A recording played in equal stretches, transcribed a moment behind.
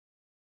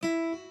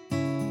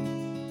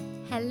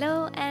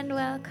Hello and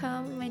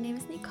welcome. My name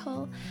is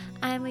Nicole.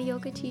 I'm a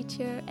yoga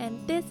teacher,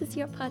 and this is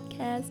your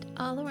podcast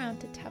all around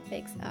the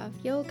topics of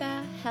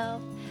yoga,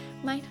 health,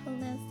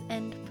 mindfulness,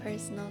 and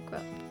personal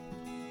growth.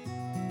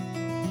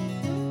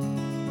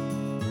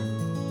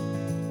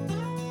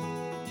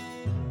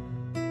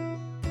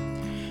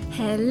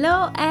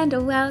 Hello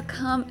and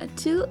welcome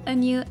to a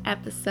new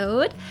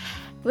episode,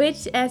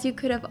 which, as you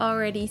could have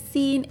already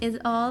seen, is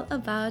all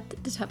about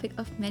the topic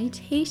of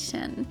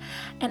meditation.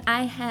 And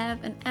I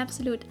have an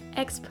absolute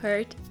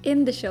expert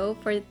in the show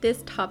for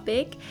this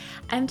topic.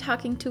 I'm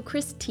talking to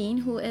Christine,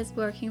 who is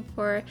working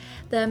for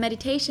the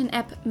meditation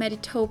app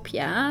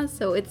Meditopia.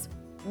 So it's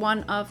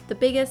one of the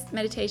biggest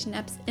meditation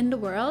apps in the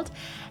world,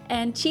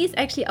 and she's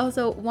actually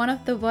also one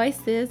of the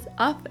voices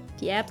of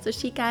the app, so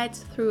she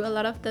guides through a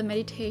lot of the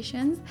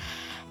meditations.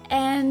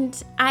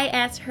 And I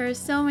asked her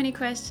so many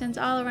questions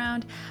all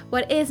around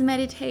what is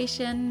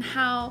meditation,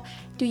 how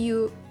do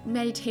you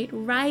meditate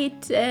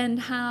right, and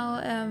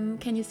how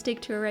can you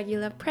stick to a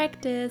regular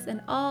practice,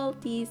 and all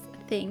these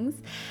things.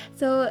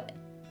 So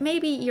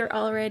maybe you're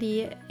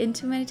already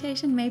into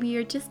meditation, maybe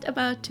you're just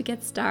about to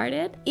get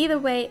started. Either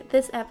way,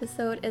 this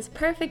episode is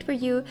perfect for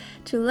you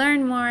to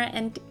learn more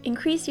and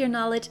increase your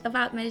knowledge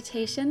about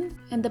meditation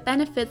and the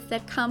benefits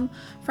that come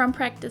from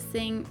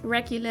practicing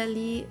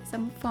regularly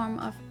some form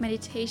of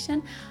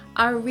meditation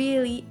are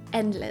really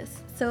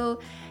endless.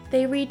 So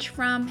they reach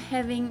from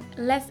having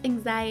less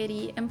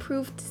anxiety,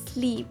 improved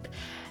sleep,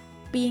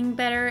 being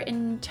better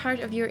in charge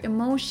of your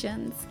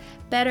emotions,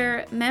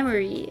 better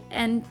memory,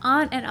 and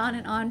on and on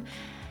and on.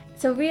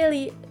 So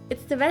really,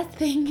 it's the best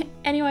thing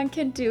anyone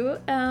can do.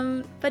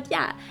 But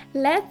yeah,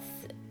 let's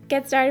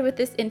get started with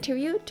this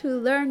interview to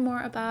learn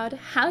more about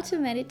how to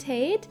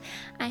meditate.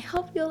 I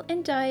hope you'll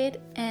enjoy it,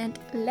 and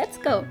let's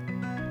go.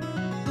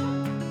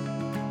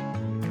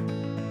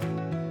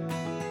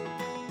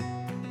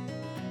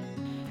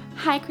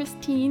 Hi,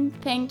 Christine.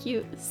 Thank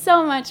you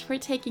so much for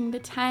taking the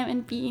time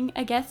and being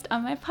a guest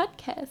on my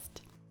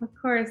podcast. Of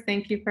course.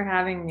 Thank you for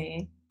having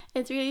me.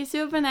 It's really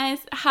super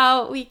nice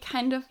how we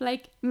kind of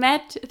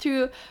met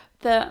through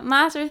the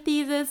master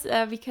thesis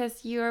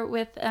because you're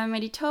with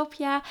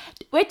Meditopia,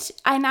 which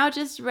I now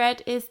just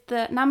read is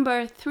the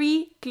number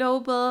 3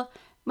 global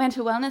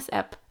mental wellness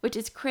app, which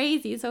is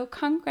crazy. So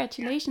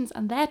congratulations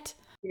on that.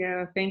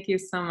 Yeah, thank you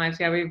so much.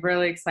 Yeah, we're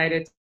really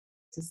excited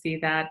to see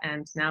that.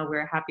 And now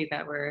we're happy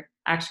that we're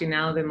actually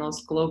now the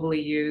most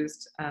globally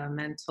used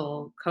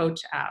mental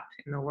coach app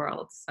in the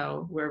world.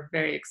 So we're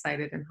very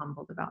excited and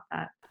humbled about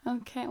that.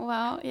 Okay,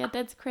 wow. Yeah,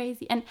 that's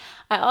crazy. And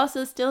I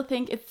also still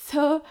think it's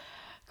so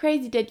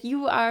crazy that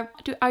you are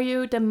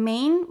you the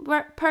main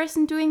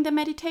person doing the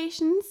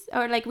meditations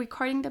or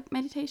recording the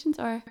meditations,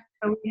 or?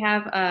 So we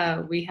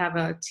have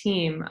a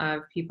team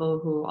of people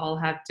who all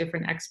have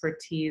different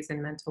expertise in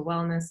mental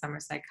wellness. Some are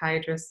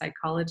psychiatrists,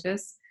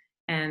 psychologists,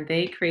 and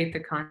they create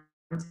the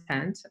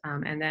content.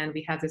 And then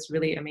we have this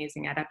really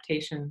amazing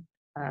adaptation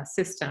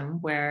system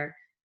where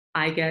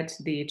I get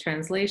the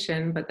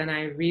translation, but then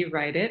I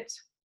rewrite it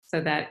so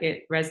that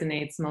it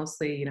resonates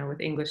mostly, with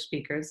English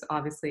speakers.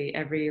 Obviously,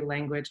 every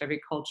language, every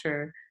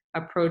culture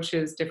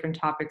approaches different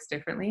topics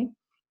differently.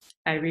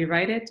 I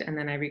rewrite it and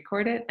then I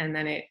record it, and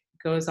then it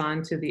goes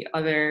on to the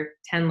other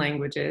 10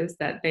 languages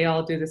that they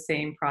all do the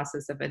same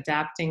process of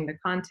adapting the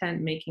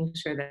content, making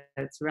sure that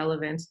it's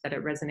relevant, that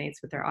it resonates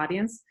with their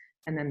audience,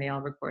 and then they all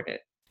record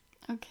it.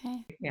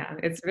 Okay. Yeah,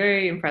 it's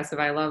very impressive.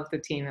 I love the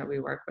team that we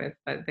work with,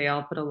 but they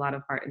all put a lot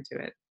of heart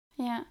into it.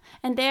 Yeah,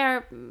 and they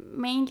are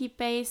mainly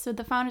based, so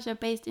the founders are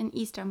based in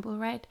Istanbul,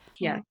 right?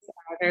 Yes,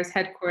 there's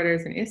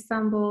headquarters in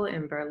Istanbul,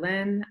 in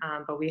Berlin,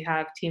 but we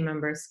have team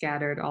members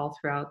scattered all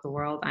throughout the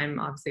world. I'm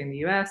obviously in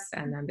the US,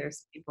 and then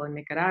there's people in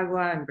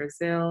Nicaragua and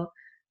Brazil,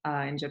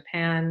 in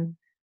Japan,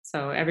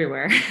 so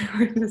everywhere.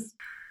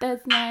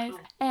 That's nice.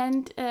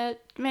 And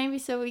maybe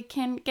so we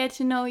can get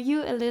to know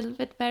you a little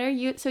bit better.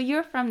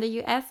 You're from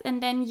the US,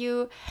 and then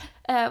you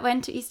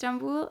went to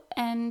Istanbul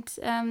and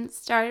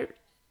started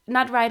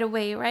not right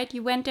away, right?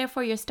 You went there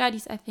for your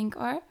studies, I think,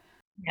 or?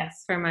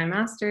 Yes, for my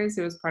master's,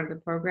 it was part of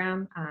the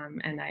program,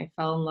 and I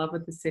fell in love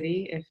with the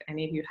city. If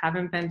any of you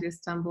haven't been to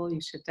Istanbul,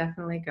 you should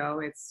definitely go.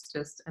 It's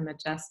just a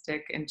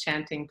majestic,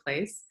 enchanting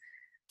place.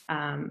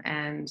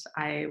 And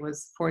I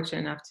was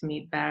fortunate enough to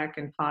meet Barak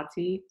and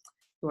Fatih,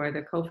 who are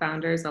the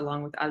co-founders,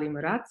 along with Ali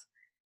Murat,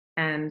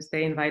 and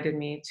they invited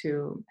me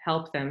to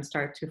help them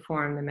start to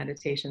form the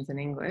meditations in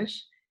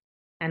English.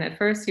 And at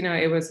first,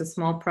 it was a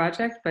small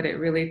project, but it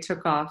really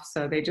took off.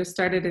 So they just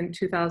started in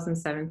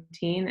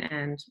 2017.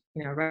 And,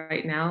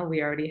 right now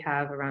we already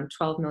have around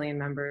 12 million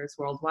members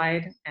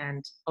worldwide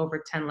and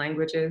over 10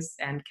 languages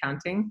and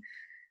counting.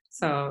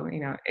 So,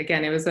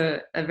 again, it was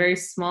a very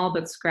small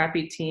but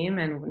scrappy team.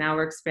 And now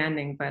we're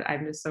expanding, but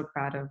I'm just so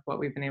proud of what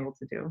we've been able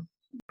to do.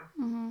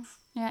 Mm-hmm.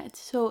 Yeah, it's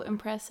so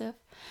impressive.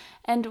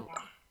 And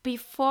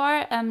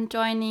before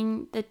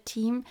joining the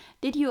team,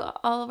 did you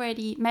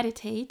already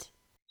meditate?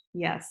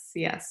 Yes,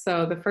 yes.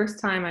 So the first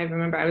time I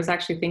remember, I was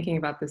actually thinking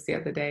about this the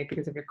other day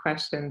because of your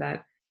question,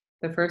 that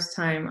the first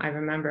time I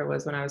remember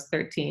was when I was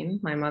 13.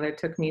 My mother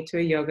took me to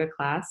a yoga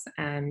class,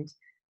 and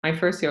my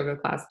first yoga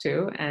class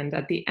too. And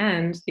at the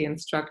end, the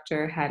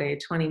instructor had a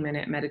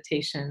 20-minute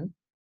meditation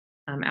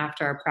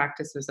after our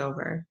practice was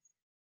over.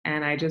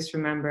 And I just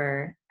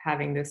remember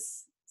having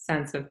this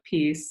sense of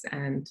peace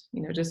and,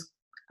 just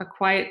a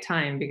quiet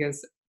time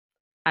because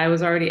I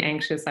was already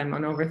anxious. I'm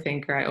an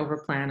overthinker. I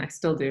overplan. I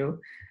still do.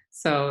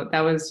 So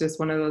that was just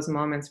one of those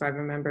moments where I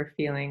remember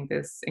feeling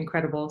this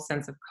incredible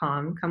sense of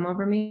calm come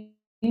over me.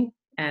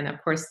 And of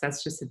course,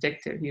 that's just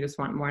addictive. You just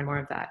want more and more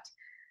of that.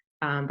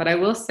 But I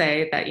will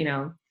say that,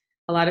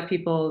 a lot of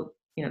people,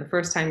 the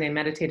first time they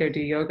meditate or do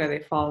yoga, they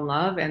fall in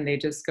love and they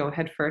just go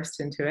headfirst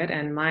into it.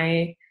 And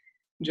my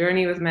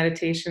journey with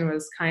meditation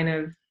was kind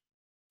of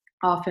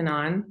off and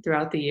on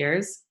throughout the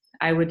years.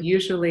 I would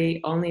usually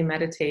only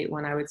meditate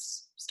when I would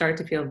start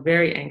to feel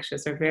very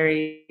anxious or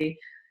very,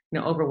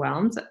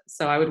 overwhelmed.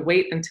 So I would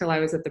wait until I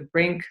was at the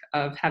brink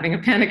of having a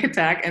panic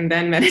attack and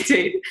then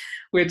meditate,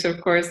 which of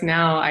course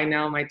now I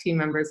know my team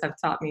members have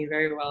taught me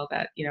very well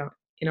that,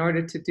 in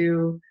order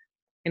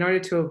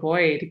to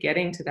avoid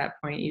getting to that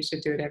point, you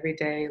should do it every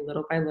day,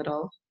 little by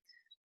little.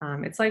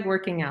 It's like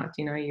working out.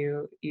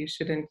 You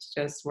shouldn't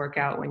just work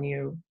out when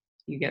you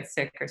get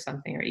sick or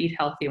something, or eat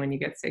healthy when you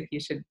get sick. You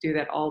should do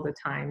that all the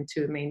time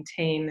to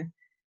maintain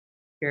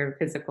your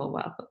physical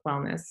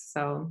wellness.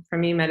 So for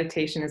me,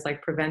 meditation is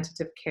like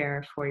preventative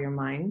care for your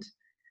mind.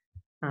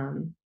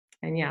 And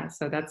yeah,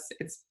 so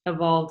it's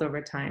evolved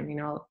over time.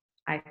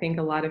 I think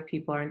a lot of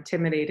people are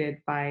intimidated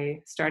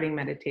by starting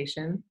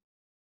meditation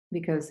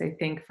because they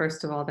think,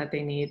 first of all, that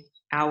they need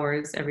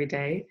hours every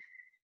day,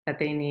 that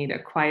they need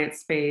a quiet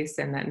space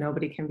and that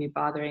nobody can be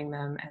bothering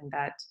them, and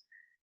that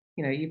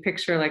you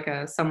picture like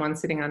someone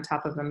sitting on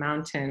top of a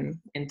mountain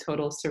in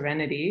total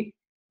serenity.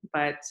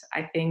 But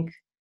I think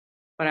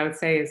what I would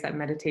say is that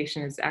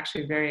meditation is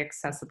actually very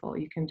accessible.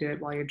 You can do it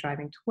while you're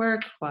driving to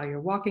work, while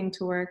you're walking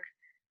to work,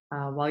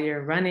 while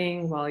you're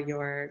running, while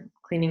you're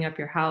cleaning up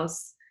your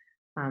house.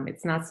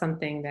 It's not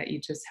something that you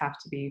just have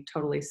to be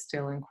totally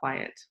still and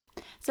quiet.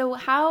 So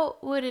how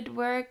would it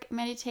work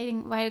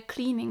meditating while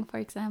cleaning, for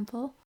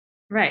example?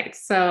 Right.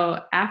 So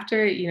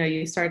after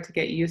you start to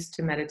get used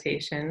to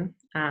meditation,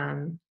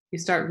 you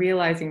start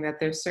realizing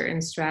that there's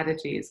certain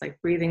strategies like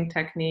breathing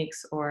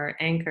techniques or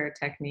anchor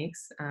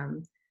techniques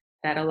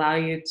that allow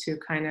you to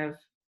kind of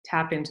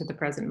tap into the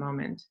present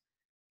moment.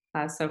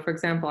 So, for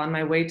example, on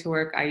my way to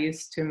work, I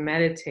used to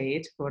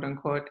meditate, quote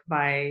unquote,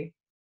 by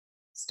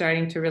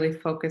starting to really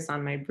focus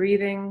on my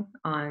breathing,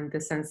 on the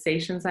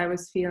sensations I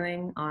was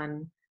feeling,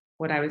 on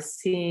what I was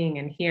seeing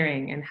and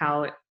hearing, and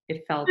how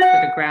it felt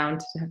for the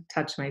ground to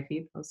touch my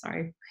feet. Oh,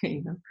 sorry.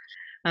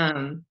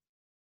 Um,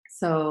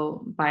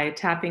 so by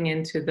tapping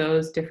into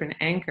those different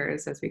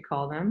anchors, as we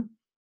call them,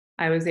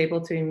 I was able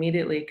to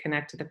immediately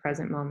connect to the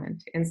present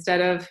moment.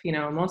 Instead of,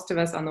 most of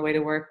us on the way to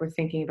work, we're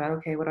thinking about,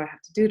 okay, what do I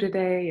have to do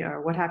today?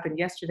 Or what happened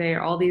yesterday?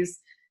 Or all these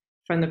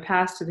from the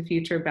past to the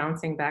future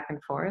bouncing back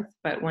and forth.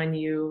 But when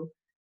you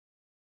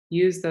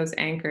use those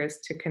anchors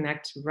to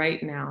connect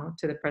right now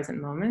to the present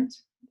moment,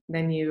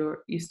 then you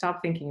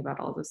stop thinking about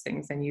all those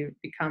things and you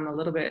become a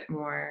little bit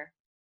more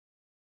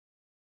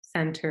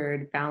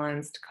centered,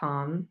 balanced,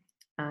 calm,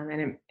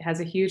 and it has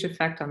a huge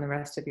effect on the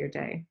rest of your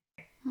day.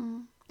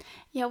 Hmm.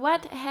 Yeah,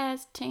 what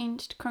has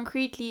changed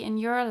concretely in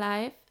your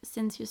life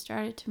since you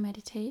started to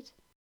meditate?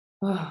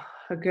 Oh,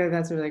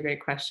 that's a really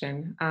great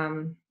question.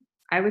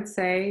 I would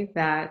say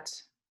that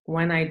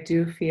when I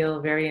do feel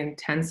very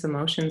intense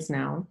emotions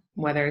now,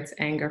 whether it's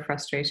anger,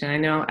 frustration, I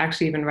know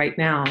actually even right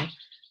now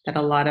that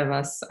a lot of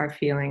us are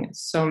feeling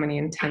so many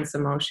intense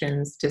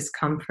emotions,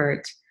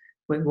 discomfort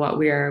with what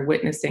we are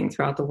witnessing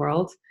throughout the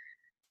world,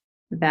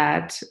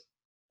 that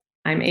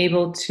I'm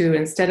able to,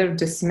 instead of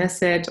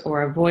dismiss it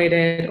or avoid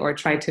it or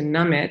try to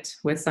numb it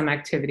with some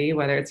activity,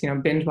 whether it's,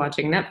 binge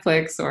watching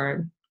Netflix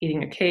or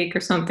eating a cake or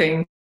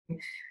something,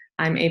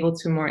 I'm able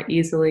to more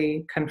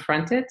easily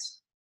confront it,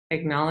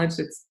 acknowledge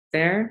it's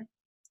there,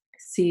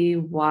 see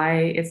why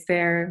it's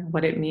there,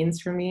 what it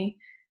means for me,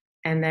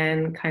 and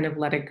then kind of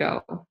let it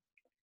go.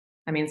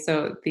 I mean,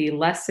 so the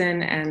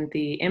lesson and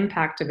the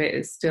impact of it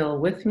is still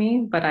with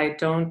me, but I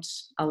don't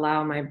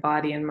allow my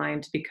body and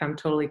mind to become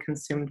totally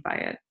consumed by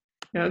it.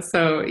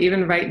 So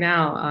even right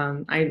now,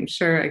 I'm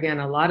sure, again,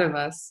 a lot of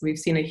us, we've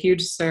seen a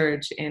huge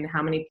surge in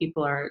how many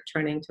people are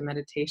turning to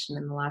meditation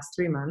in the last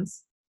 3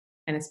 months,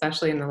 and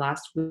especially in the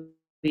last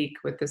week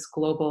with this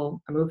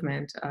global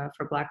movement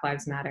for Black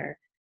Lives Matter.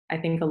 I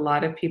think a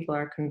lot of people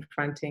are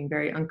confronting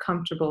very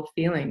uncomfortable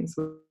feelings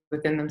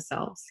within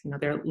themselves.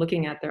 They're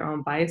looking at their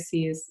own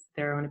biases,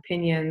 their own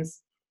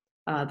opinions,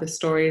 the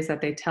stories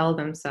that they tell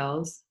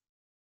themselves,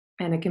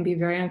 and it can be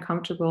very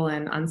uncomfortable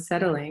and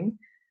unsettling.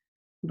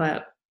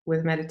 But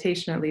with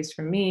meditation, at least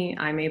for me,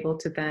 I'm able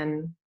to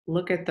then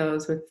look at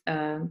those with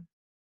kind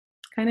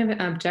of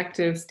an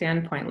objective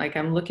standpoint. Like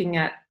I'm looking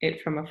at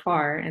it from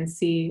afar and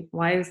see,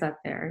 why is that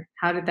there?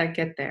 How did that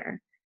get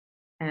there?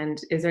 And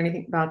is there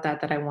anything about that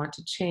that I want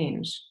to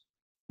change?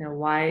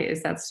 Why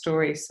is that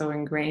story so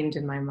ingrained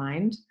in my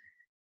mind?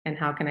 and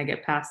how can I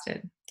get past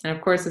it? And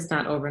of course, it's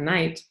not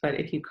overnight, but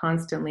if you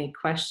constantly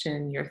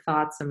question your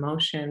thoughts,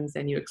 emotions,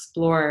 and you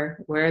explore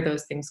where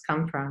those things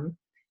come from,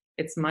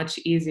 it's much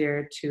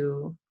easier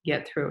to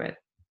get through it.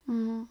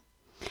 Mhm.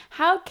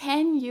 How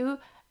can you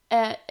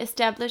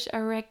establish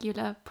a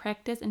regular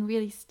practice and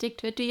really stick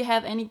to it? Do you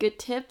have any good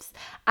tips?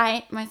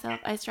 I myself,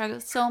 I struggle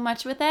so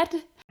much with that.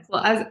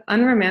 Well, as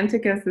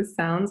unromantic as this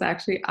sounds,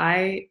 actually,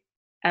 I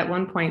at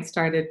one point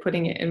started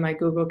putting it in my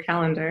Google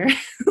Calendar.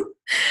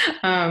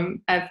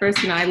 At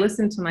first, I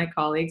listened to my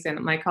colleagues, and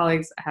my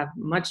colleagues have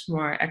much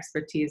more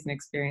expertise and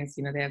experience.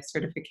 They have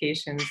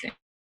certifications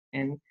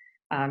in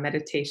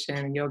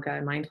meditation, yoga,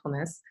 and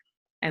mindfulness.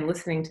 And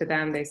listening to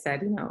them, they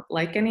said,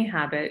 like any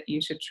habit,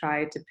 you should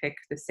try to pick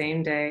the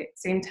same day,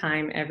 same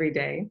time every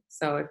day.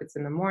 So if it's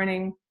in the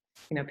morning,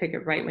 pick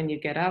it right when you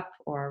get up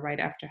or right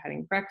after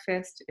having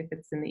breakfast. If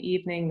it's in the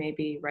evening,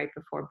 maybe right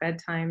before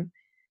bedtime.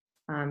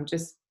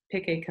 Just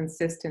pick a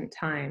consistent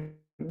time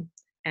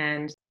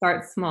and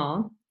start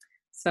small.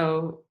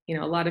 So,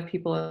 a lot of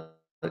people,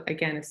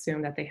 again,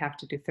 assume that they have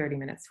to do 30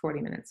 minutes,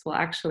 40 minutes. Well,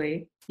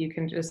 actually, you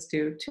can just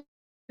do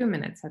 2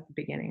 minutes at the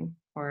beginning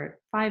or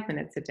 5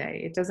 minutes a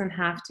day. It doesn't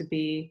have to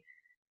be,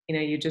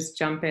 you just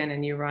jump in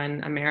and you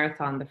run a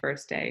marathon the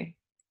first day.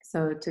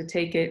 So to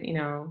take it,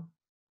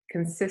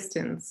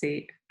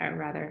 consistency,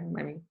 rather,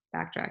 let me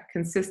backtrack.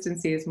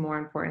 Consistency is more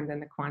important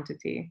than the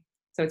quantity.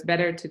 So it's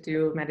better to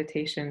do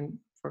meditation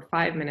for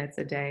 5 minutes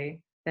a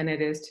day than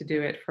it is to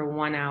do it for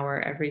 1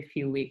 hour every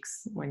few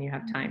weeks when you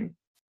have time.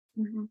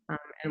 Mhm.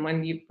 And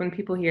when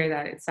people hear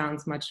that, it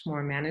sounds much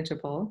more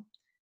manageable.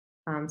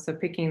 So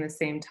picking the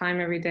same time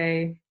every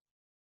day,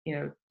 you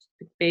know,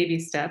 baby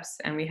steps,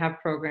 and we have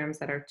programs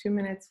that are 2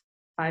 minutes,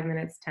 5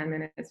 minutes, 10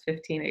 minutes,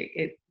 15.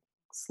 It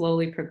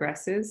slowly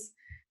progresses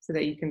so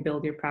that you can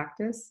build your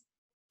practice.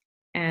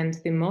 And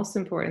the most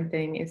important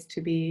thing is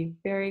to be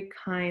very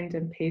kind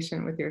and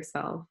patient with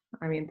yourself.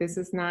 I mean, this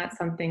is not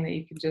something that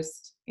you can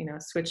just,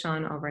 switch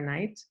on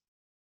overnight.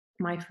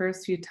 My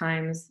first few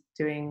times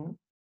doing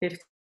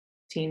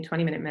 15,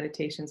 20-minute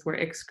meditations were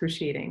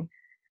excruciating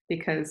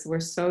because we're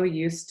so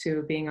used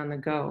to being on the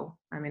go.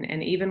 I mean,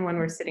 and even when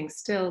we're sitting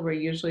still, we're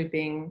usually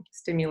being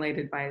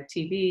stimulated by a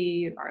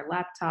TV, our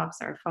laptops,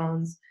 our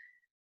phones.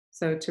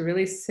 So to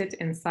really sit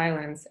in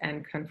silence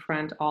and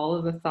confront all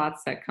of the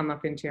thoughts that come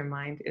up into your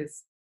mind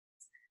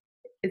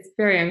it's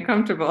very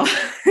uncomfortable.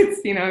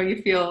 It's,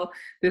 you feel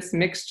this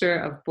mixture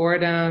of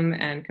boredom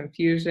and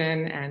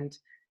confusion and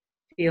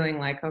feeling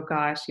like, oh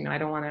gosh, I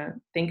don't want to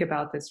think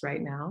about this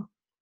right now.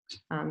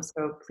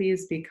 So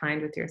please be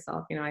kind with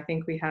yourself. I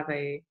think we have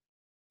a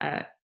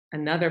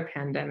another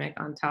pandemic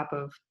on top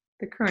of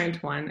the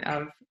current one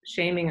of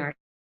shaming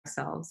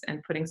ourselves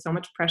and putting so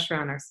much pressure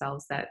on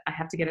ourselves that I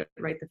have to get it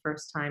right the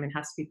first time. It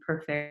has to be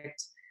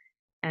perfect.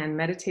 And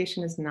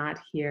meditation is not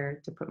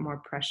here to put more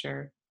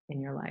pressure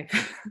in your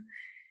life.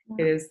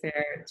 It is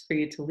there for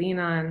you to lean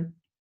on,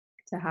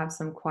 to have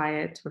some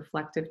quiet,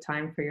 reflective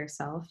time for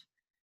yourself.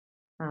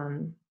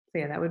 So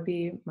yeah, that would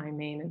be my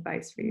main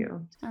advice for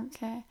you.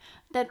 Okay,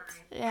 that's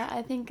yeah,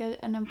 I think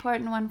an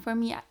important one for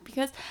me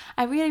because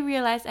I really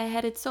realized I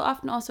had it so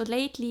often also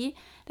lately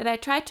that I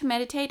tried to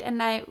meditate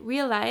and I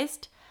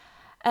realized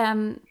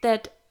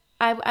that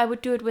I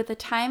would do it with a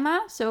timer.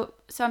 So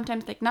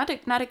sometimes like not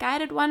a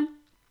guided one,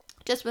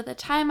 just with a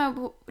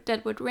timer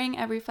that would ring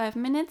every 5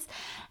 minutes,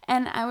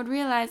 and I would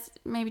realize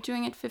maybe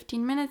doing it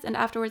 15 minutes and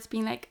afterwards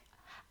being like,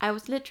 I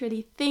was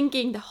literally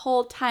thinking the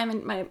whole time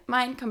and my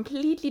mind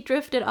completely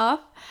drifted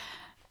off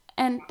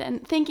and then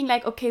thinking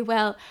like, okay,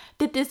 well,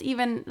 did this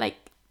even like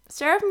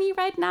serve me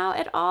right now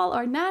at all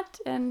or not?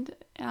 And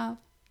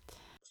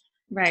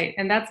Right.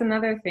 And that's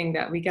another thing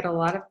that we get a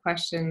lot of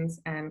questions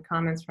and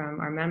comments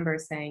from our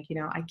members saying,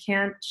 I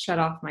can't shut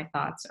off my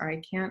thoughts or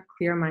I can't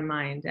clear my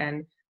mind.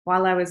 And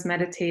while I was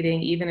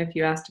meditating, even if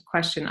you asked a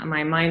question,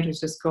 my mind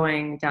was just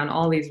going down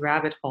all these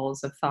rabbit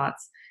holes of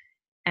thoughts.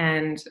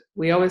 And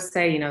we always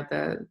say,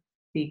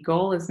 the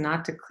goal is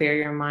not to clear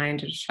your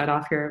mind or shut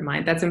off your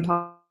mind. That's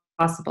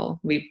impossible.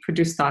 We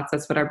produce thoughts.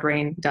 That's what our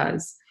brain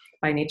does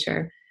by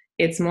nature.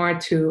 It's more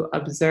to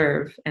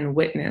observe and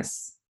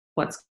witness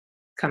what's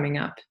coming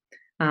up.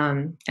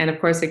 And of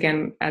course,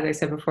 again, as I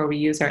said before, we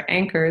use our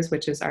anchors,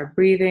 which is our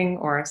breathing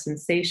or our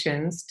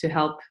sensations, to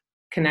help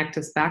connect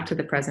us back to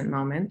the present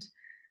moment.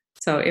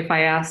 So if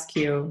I ask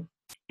you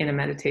in a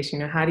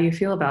meditation, how do you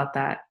feel about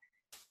that?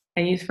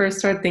 And you first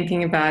start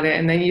thinking about it,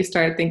 and then you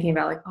start thinking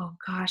about like, oh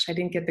gosh, I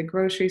didn't get the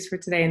groceries for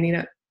today.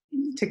 And,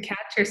 to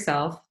catch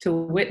yourself, to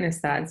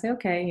witness that and say,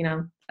 okay,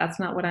 that's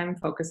not what I'm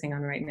focusing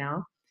on right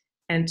now.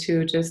 And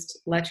to just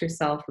let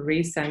yourself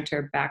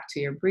recenter back to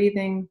your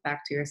breathing,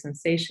 back to your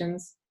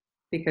sensations,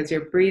 because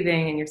your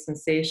breathing and your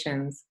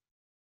sensations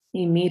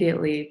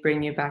immediately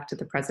bring you back to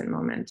the present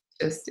moment.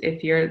 Just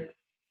if you're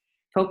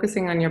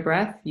focusing on your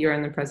breath, you're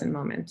in the present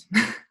moment.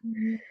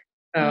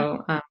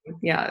 So,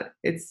 yeah,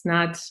 it's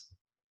not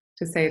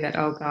to say that,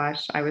 oh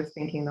gosh, I was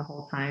thinking the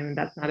whole time, and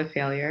that's not a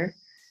failure.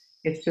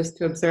 it's just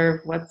to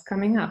observe what's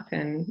coming up.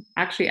 And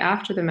actually,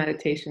 after the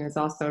meditation is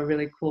also a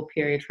really cool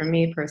period for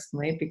me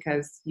personally,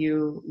 because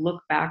you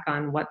look back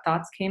on what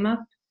thoughts came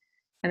up,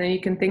 and then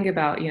you can think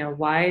about,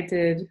 why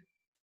did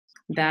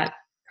that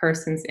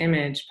person's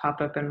image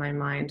pop up in my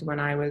mind when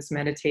I was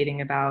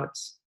meditating about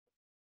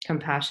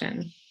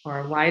compassion?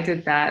 Or why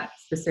did that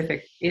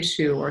specific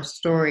issue or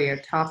story or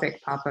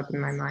topic pop up in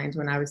my mind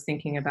when I was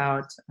thinking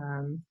about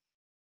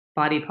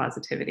body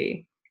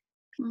positivity?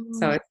 So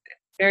Mm-hmm. it's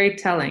very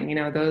telling.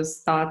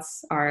 Those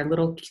thoughts are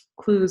little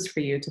clues for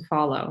you to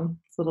follow.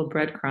 It's little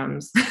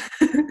breadcrumbs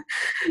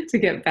to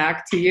get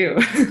back to you.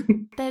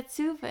 That's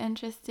super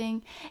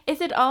interesting.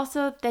 Is it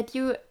also that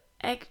do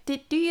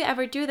you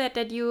ever do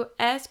that you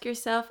ask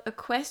yourself a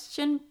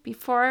question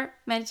before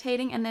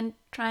meditating and then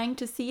trying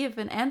to see if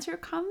an answer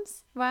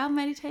comes while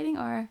meditating,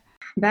 or?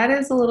 That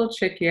is a little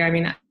tricky. I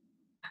mean,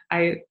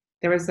 I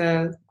there was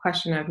a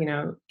question of,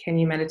 can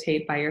you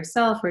meditate by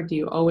yourself or do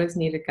you always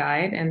need a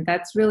guide? And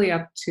that's really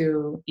up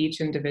to each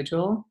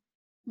individual.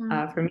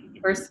 For me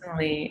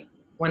personally,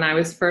 when I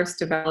was first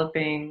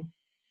developing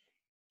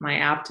my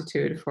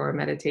aptitude for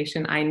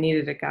meditation, I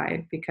needed a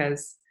guide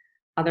because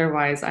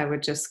otherwise I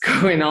would just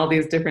go in all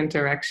these different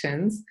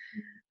directions.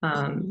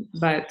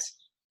 But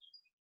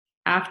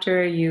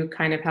after you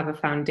kind of have a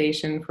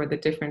foundation for the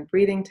different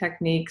breathing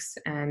techniques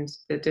and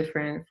the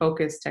different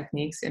focus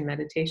techniques in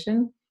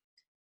meditation,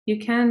 you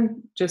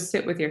can just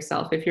sit with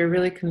yourself. If you're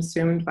really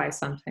consumed by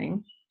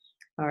something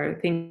or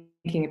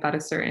thinking about a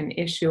certain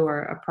issue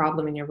or a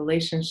problem in your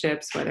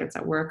relationships, whether it's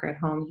at work or at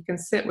home, you can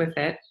sit with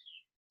it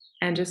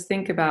and just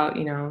think about,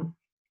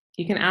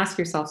 you can ask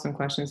yourself some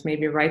questions,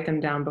 maybe write them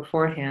down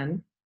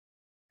beforehand,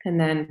 and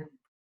then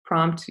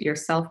prompt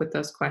yourself with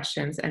those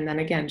questions. And then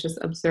again, just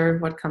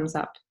observe what comes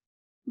up.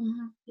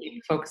 Mm-hmm.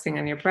 Keep focusing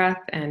on your breath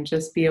and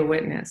just be a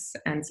witness.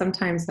 And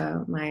sometimes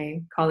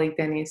my colleague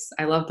Denise,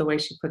 I love the way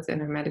she puts it in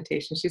her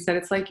meditation. She said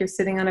it's like you're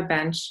sitting on a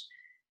bench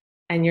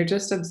and you're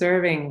just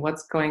observing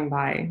what's going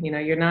by.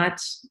 You're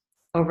not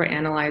over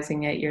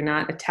analyzing it. You're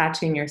not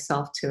attaching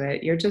yourself to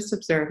it. You're just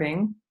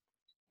observing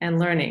and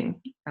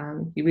learning.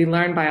 We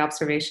learn by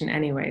observation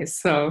anyways.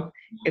 So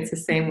it's the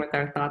same with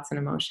our thoughts and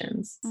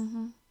emotions.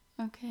 Mm-hmm.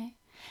 Okay.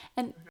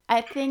 And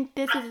I think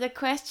this is a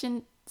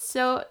question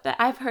that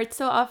I've heard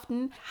so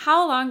often.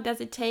 How long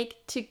does it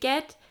take to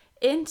get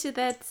into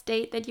that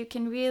state that you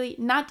can really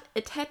not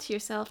attach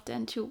yourself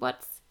then to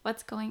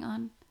what's going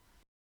on?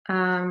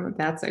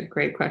 That's a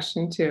great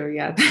question too.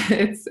 Yeah,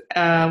 it's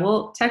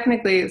well,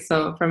 technically,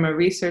 so from a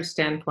research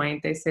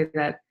standpoint, they say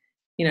that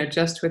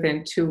just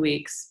within 2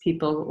 weeks,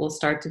 people will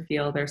start to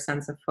feel their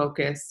sense of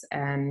focus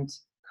and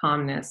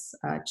calmness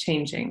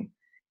changing,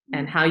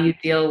 and how you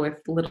deal with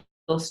little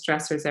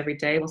stressors every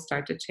day will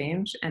start to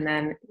change. And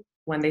then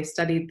when they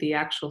studied the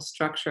actual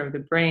structure of the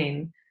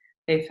brain,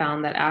 they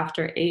found that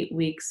after 8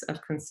 weeks of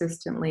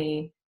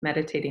consistently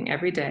meditating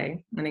every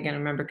day, and again,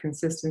 remember,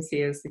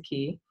 consistency is the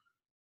key,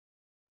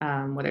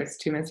 whether it's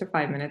 2 minutes or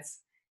 5 minutes,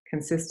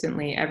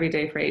 consistently every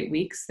day for 8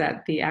 weeks,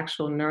 that the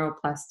actual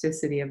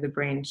neuroplasticity of the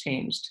brain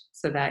changed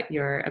so that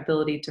your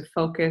ability to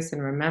focus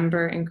and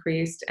remember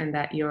increased, and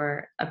that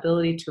your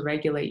ability to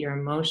regulate your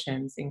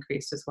emotions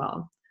increased as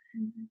well.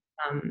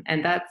 Mm-hmm.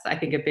 And that's, I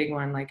think, a big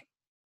one, like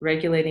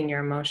regulating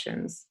your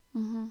emotions.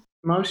 Mm-hmm.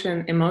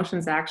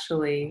 Emotions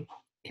actually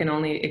can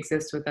only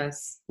exist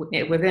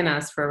within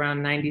us for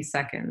around 90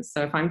 seconds.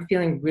 So if I'm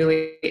feeling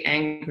really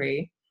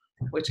angry,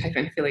 which I've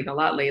been feeling a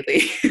lot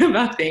lately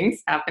about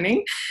things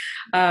happening,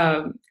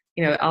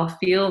 I'll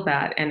feel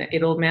that and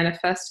it'll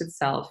manifest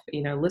itself.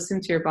 Listen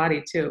to your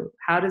body too.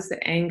 How does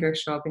the anger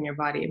show up in your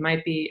body? It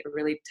might be a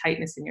really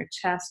tightness in your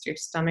chest, your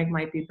stomach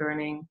might be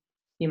burning,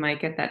 you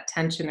might get that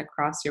tension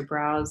across your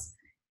brows.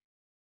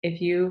 If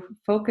you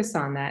focus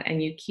on that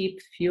and you keep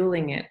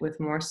fueling it with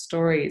more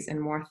stories and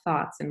more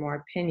thoughts and more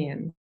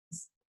opinions,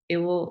 it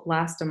will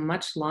last a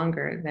much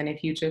longer than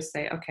if you just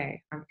say,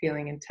 okay, I'm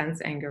feeling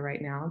intense anger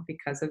right now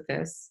because of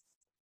this,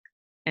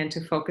 and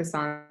to focus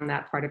on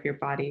that part of your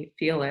body,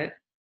 feel it,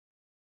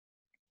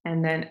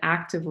 and then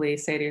actively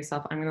say to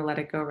yourself, I'm going to let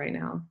it go right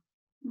now.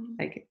 Mm-hmm.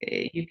 Like,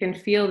 you can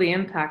feel the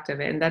impact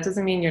of it. And that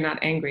doesn't mean you're not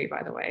angry,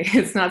 by the way.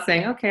 It's not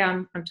saying, okay,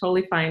 I'm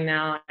totally fine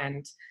now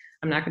and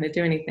I'm not going to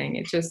do anything.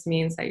 It just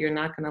means that you're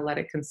not going to let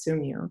it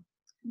consume you.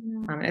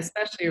 Mm-hmm.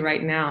 Especially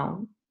right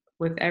now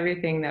with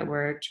everything that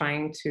we're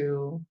trying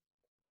to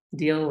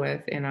deal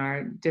with in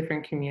our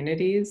different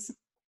communities.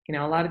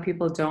 A lot of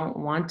people don't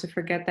want to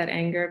forget that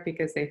anger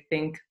because they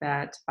think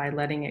that by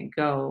letting it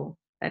go,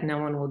 that no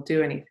one will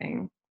do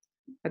anything.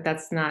 But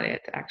that's not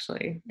it,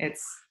 actually.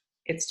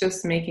 It's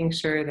just making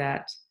sure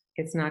that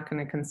it's not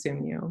going to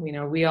consume you.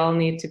 We all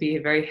need to be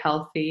very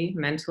healthy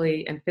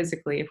mentally and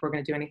physically if we're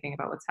going to do anything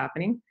about what's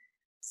happening.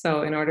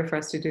 So in order for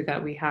us to do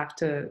that, we have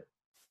to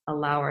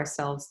allow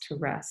ourselves to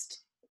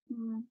rest.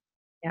 Mm-hmm.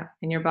 Yeah.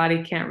 And your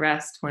body can't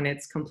rest when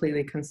it's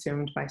completely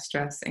consumed by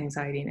stress,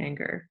 anxiety, and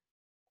anger.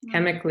 Mm-hmm.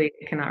 Chemically,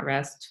 it cannot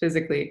rest.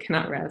 Physically, it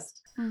cannot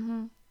rest.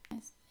 Mm-hmm.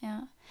 Yes.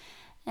 Yeah.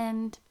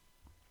 And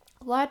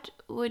what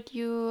would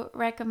you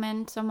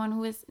recommend someone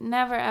who has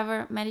never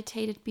ever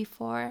meditated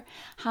before,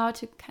 how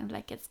to kind of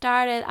like get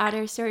started? Are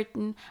there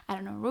certain, I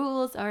don't know,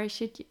 rules, or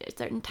should you,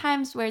 certain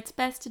times where it's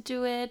best to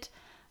do it?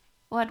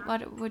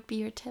 What would be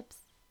your tips?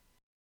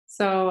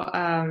 So,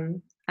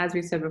 as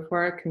we said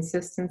before,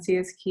 consistency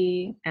is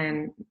key,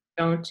 and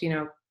don't,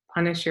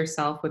 punish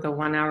yourself with a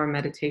 1 hour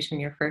meditation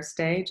your first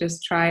day.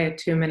 Just try a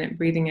 2 minute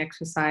breathing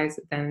exercise,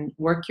 then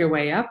work your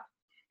way up.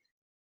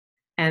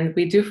 And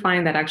we do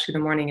find that actually the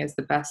morning is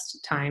the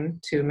best time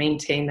to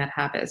maintain that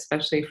habit,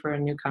 especially for a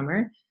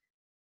newcomer.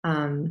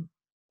 Um,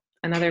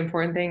 Another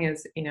important thing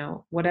is,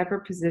 whatever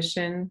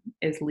position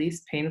is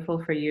least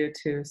painful for you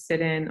to sit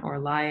in or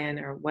lie in,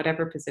 or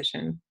whatever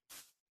position,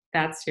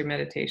 that's your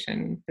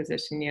meditation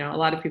position. A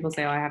lot of people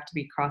say, oh, I have to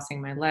be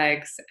crossing my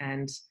legs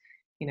and,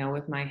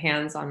 with my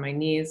hands on my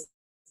knees.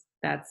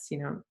 That's,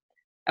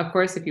 of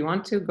course, if you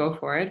want to, go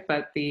for it.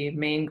 But the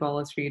main goal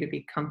is for you to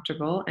be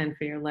comfortable and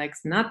for your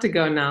legs not to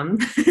go numb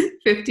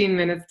 15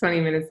 minutes,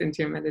 20 minutes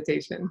into your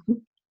meditation.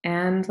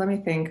 And let me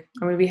think.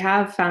 I mean, we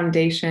have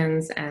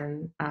foundations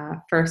and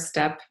first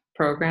step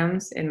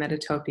programs in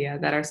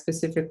Meditopia that are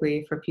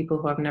specifically for people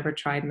who have never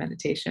tried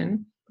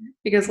meditation.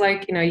 Because,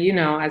 like,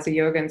 as a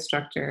yoga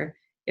instructor,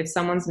 if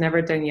someone's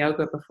never done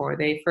yoga before,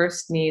 they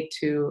first need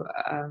to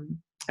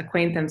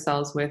acquaint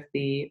themselves with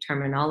the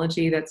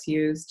terminology that's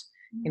used,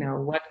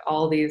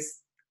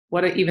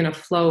 what even a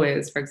flow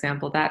is, for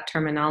example, that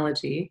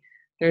terminology.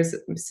 There's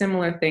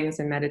similar things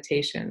in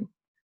meditation.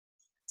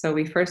 So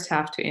we first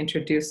have to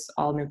introduce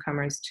all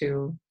newcomers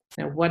to,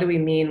 what do we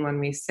mean when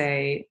we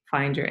say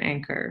find your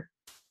anchor?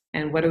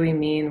 And what do we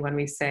mean when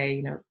we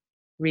say,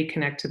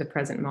 reconnect to the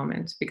present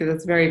moment? Because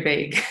it's very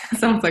vague.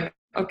 Sounds like,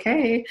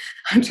 okay,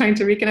 I'm trying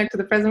to reconnect to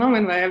the present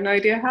moment, but I have no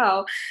idea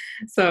how.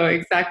 So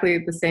exactly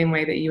the same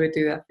way that you would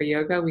do that for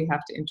yoga, we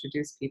have to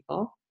introduce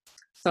people.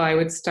 So I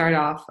would start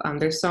off,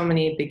 there's so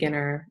many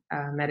beginner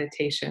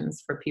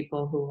meditations for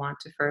people who want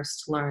to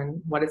first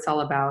learn what it's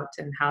all about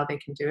and how they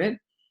can do it.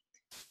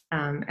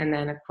 And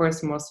then, of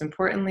course, most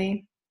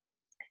importantly,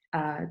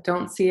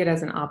 don't see it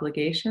as an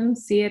obligation.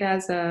 See it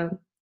as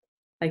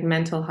like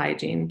mental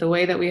hygiene. The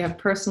way that we have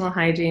personal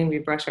hygiene, we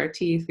brush our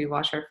teeth, we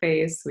wash our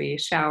face, we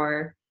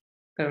shower,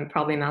 but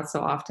probably not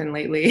so often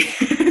lately.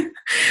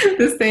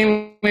 The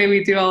same way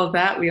we do all of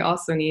that, we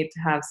also need to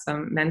have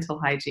some mental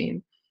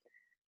hygiene.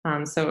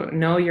 So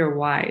know your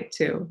why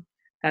too.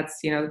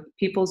 That's,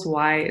 people's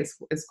why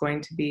is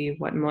going to be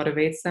what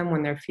motivates them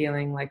when they're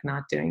feeling like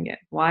not doing it.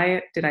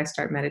 Why did I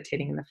start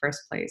meditating in the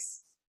first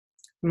place?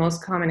 The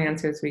most common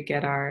answers we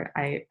get are,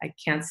 I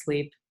can't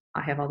sleep,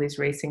 I have all these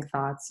racing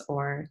thoughts,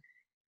 or,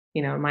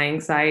 my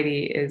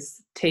anxiety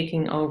is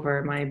taking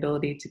over my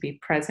ability to be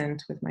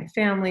present with my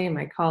family,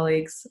 my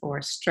colleagues,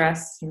 or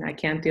stress, I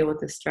can't deal with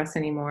this stress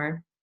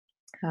anymore.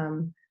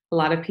 A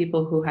lot of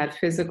people who had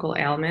physical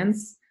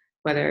ailments,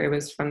 whether it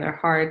was from their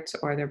heart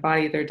or their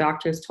body, their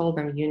doctors told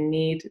them, you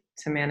need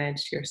to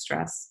manage your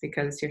stress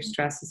because your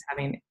stress is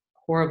having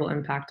horrible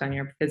impact on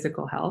your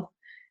physical health.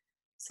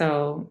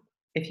 So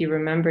if you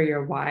remember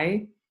your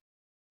why,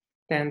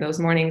 then those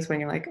mornings when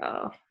you're like,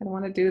 oh, I don't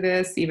want to do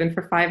this, even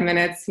for 5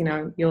 minutes,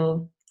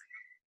 you'll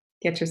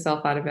get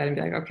yourself out of bed and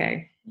be like,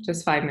 okay,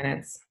 just 5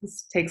 minutes.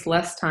 This takes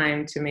less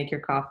time to make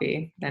your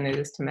coffee than it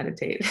is to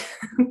meditate.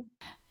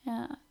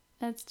 Yeah,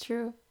 that's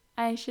true.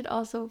 I should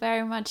also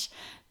very much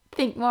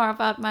think more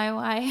about my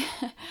why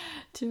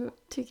to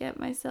get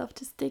myself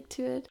to stick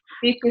to it.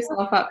 Beat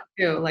yourself up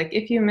too. Like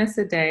if you miss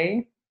a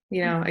day,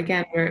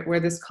 again,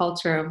 we're this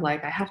culture of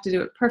like, I have to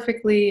do it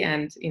perfectly.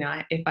 And,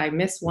 if I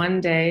miss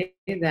one day,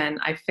 then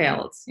I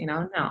failed,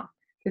 no,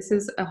 this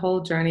is a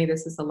whole journey.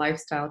 This is a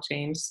lifestyle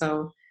change.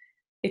 So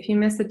if you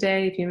miss a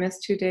day, if you miss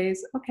 2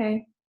 days,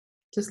 okay,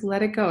 just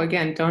let it go.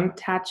 Again, don't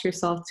attach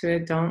yourself to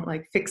it. Don't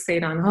like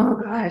fixate on,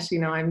 oh gosh,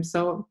 I'm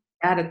so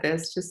bad at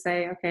this. Just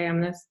say, okay,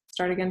 I'm going to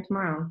start again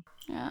tomorrow.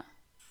 Yeah.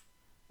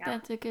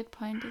 That's a good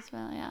point as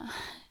well, yeah.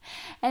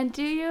 And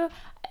do you,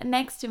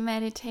 next to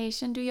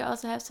meditation, do you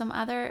also have some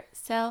other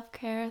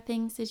self-care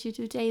things that you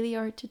do daily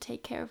or to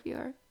take care of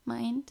your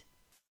mind?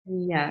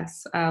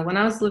 Yes. When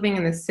I was living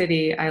in the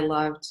city, I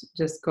loved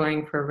just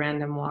going for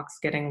random walks,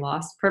 getting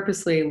lost,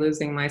 purposely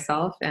losing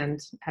myself and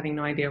having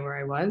no idea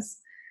where I was.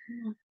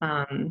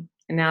 And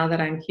now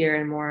that I'm here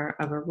in more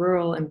of a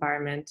rural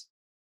environment,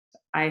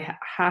 I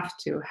have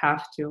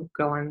to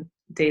go on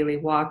daily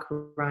walk,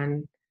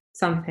 run,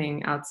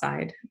 something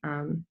outside.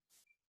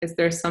 Is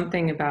there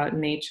something about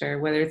nature,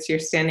 whether it's you're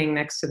standing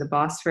next to the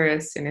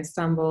Bosphorus in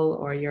Istanbul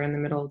or you're in the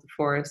middle of the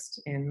forest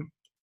in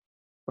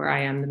where I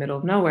am, the middle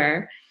of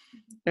nowhere,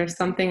 there's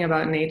something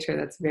about nature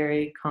that's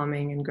very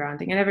calming and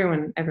grounding. And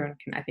everyone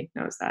can, I think,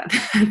 knows that.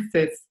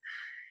 It's,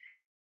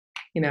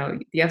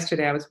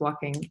 yesterday I was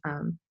walking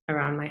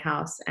around my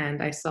house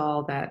and I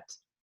saw that,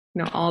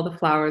 all the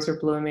flowers were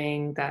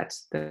blooming, that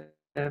the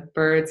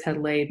birds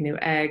had laid new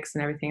eggs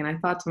and everything. And I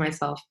thought to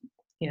myself,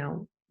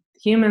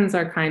 humans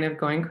are kind of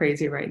going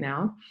crazy right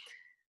now,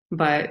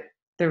 but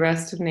the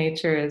rest of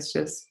nature is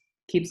just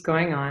keeps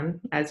going on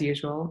as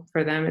usual.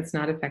 For them, it's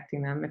not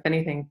affecting them. If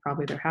anything,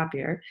 probably they're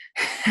happier.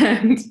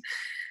 And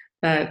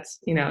that,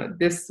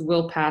 this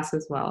will pass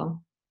as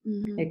well.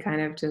 Mm-hmm. It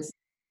kind of just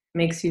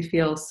makes you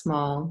feel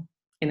small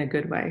in a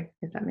good way,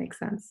 if that makes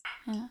sense.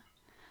 Yeah,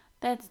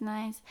 that's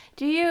nice.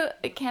 Can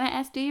I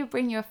ask, do you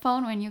bring your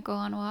phone when you go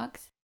on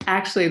walks?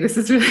 Actually, this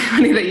is really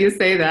funny that you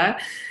say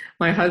that.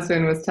 My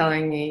husband was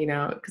telling me,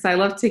 because I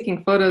love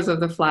taking photos of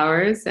the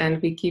flowers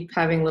and we keep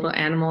having little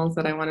animals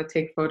that I want to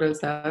take photos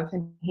of.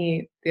 And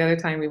the other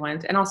time we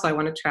went, and also I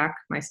want to track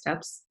my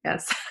steps.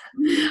 Yes,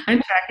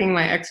 I'm tracking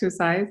my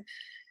exercise.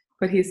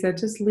 But he said,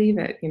 just leave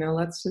it,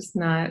 let's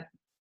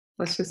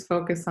just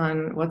focus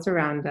on what's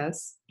around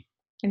us.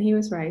 And he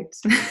was right.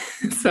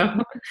 So,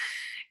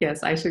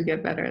 yes, I should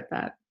get better at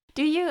that.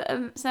 Do you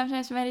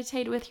sometimes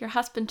meditate with your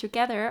husband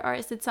together, or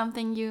is it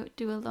something you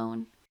do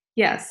alone?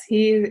 Yes,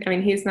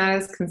 he's not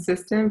as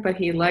consistent, but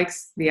he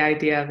likes the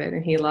idea of it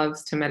and he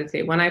loves to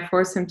meditate. When I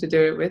force him to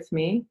do it with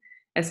me,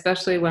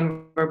 especially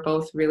when we're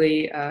both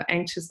really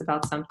anxious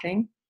about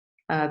something,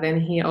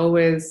 then he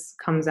always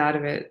comes out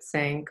of it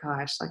saying,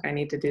 gosh, like I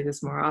need to do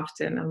this more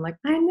often. I'm like,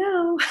 I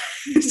know.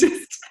 It's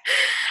just,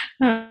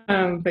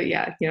 but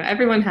yeah,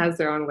 everyone has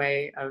their own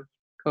way of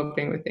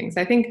coping with things.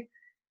 I think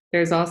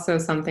there's also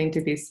something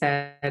to be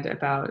said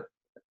about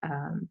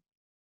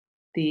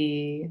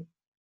the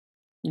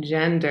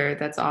gender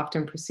that's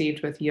often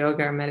perceived with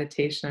yoga or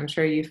meditation. I'm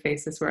sure you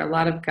face this where a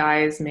lot of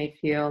guys may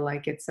feel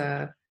like it's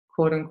a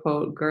quote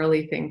unquote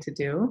girly thing to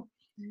do,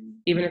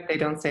 even if they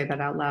don't say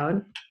that out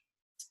loud.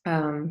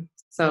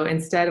 So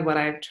instead, what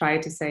I've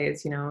tried to say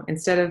is,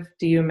 instead of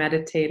do you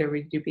meditate or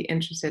would you be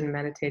interested in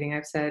meditating,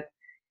 I've said,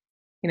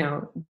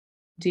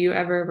 do you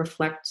ever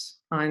reflect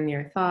on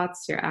your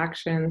thoughts, your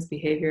actions,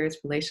 behaviors,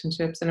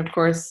 relationships? And of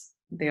course,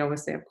 they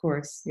always say, of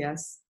course,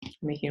 yes,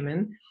 I'm a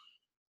human.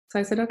 So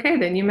I said, okay,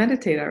 then you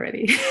meditate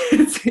already.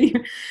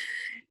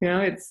 So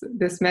it's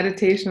this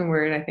meditation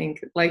word, I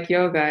think, like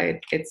yoga,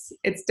 it's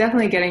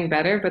definitely getting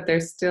better, but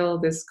there's still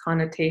this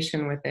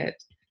connotation with it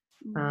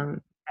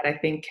that I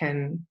think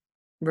can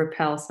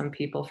repel some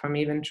people from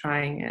even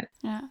trying it.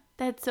 Yeah,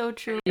 that's so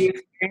true. Do you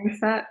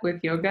experience that with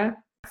yoga?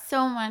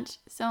 So much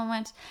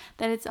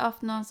that it's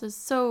often also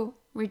so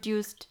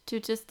reduced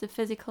to just the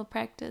physical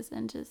practice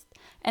and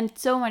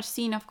so much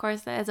seen, of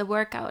course, as a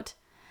workout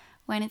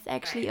when it's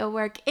actually a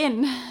work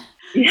in.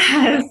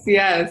 Yes.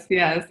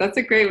 That's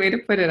a great way to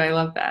put it. I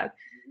love that.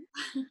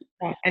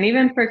 And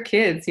even for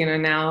kids,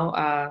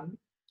 now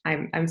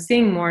I'm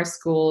seeing more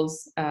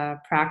schools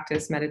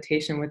practice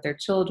meditation with their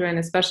children,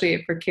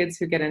 especially for kids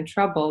who get in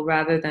trouble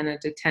rather than a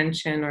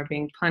detention or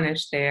being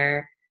punished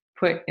there.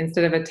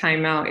 Instead of a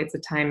timeout, it's a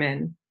time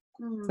in,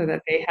 so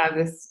that they have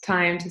this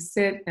time to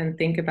sit and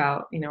think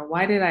about,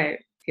 why did I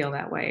feel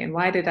that way? And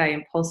why did I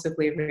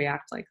impulsively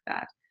react like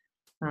that?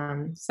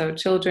 So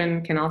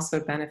children can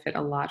also benefit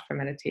a lot from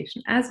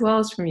meditation as well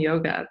as from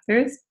yoga.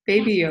 There's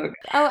baby yoga.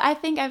 Oh, I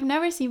think I've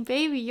never seen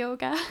baby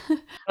yoga.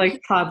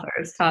 Like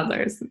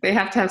toddlers. They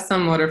have to have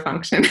some motor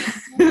function.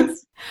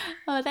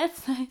 Oh,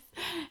 that's nice.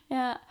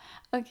 Yeah.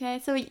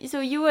 Okay. So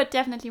you would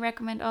definitely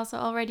recommend also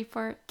already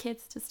for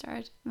kids to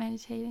start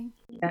meditating.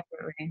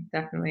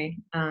 Definitely.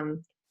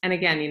 And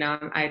again,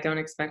 I don't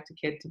expect a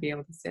kid to be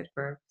able to sit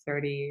for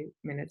 30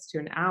 minutes to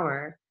an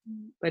hour,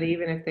 but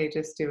even if they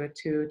just do a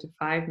 2 to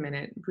 5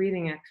 minute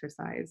breathing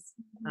exercise,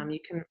 you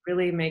can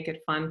really make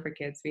it fun for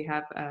kids. We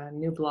have a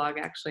new blog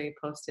actually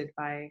posted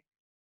by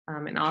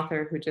an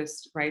author who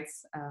just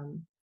writes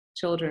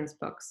children's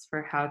books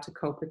for how to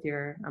cope with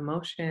your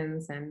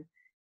emotions. And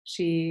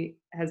she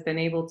has been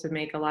able to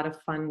make a lot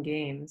of fun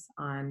games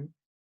on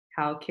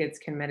how kids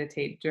can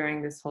meditate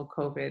during this whole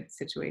COVID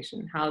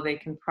situation, how they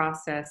can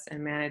process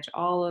and manage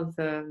all of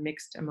the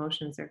mixed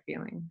emotions they're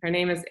feeling. Her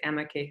name is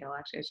Emma Cahill,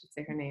 actually, I should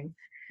say her name.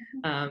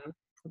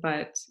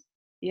 But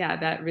yeah,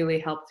 that really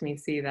helped me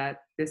see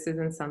that this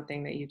isn't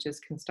something that you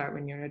just can start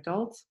when you're an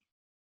adult.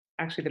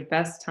 Actually, the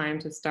best time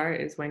to start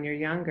is when you're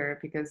younger,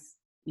 because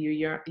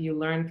you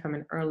learn from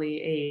an early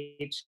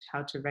age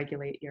how to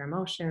regulate your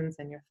emotions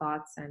and your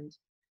thoughts and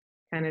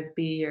kind of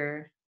be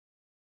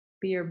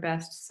your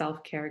best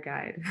self-care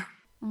guide.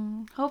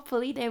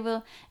 Hopefully, they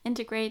will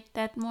integrate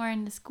that more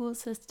in the school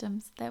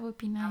systems. That would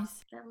be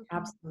nice.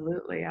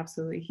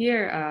 Absolutely.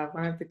 Here,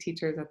 one of the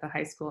teachers at the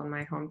high school in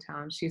my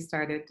hometown, she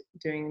started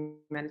doing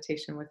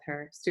meditation with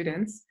her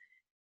students.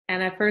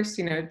 And at first,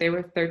 they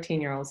were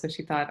 13-year-olds. So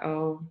she thought,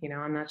 oh,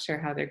 I'm not sure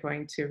how they're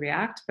going to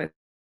react, but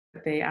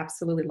they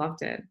absolutely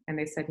loved it. And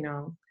they said,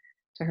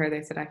 to her,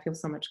 they said, I feel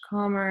so much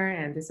calmer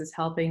and this is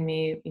helping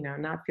me,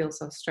 not feel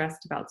so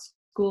stressed about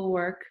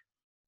schoolwork.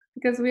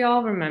 Because we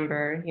all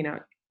remember,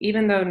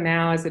 even though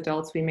now as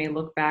adults, we may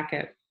look back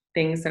at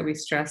things that we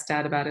stressed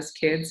out about as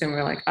kids and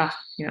we're like,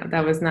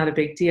 that was not a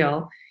big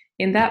deal.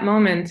 In that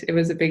moment, it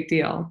was a big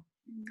deal.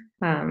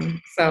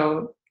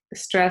 So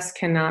stress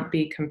cannot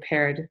be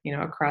compared,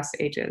 across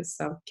ages.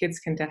 So kids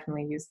can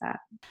definitely use that.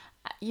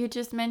 You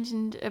just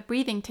mentioned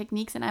breathing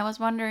techniques, and I was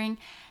wondering,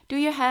 do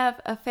you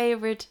have a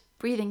favorite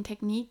breathing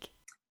technique?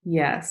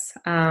 Yes.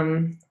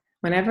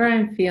 Whenever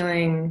I'm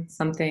feeling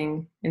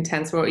something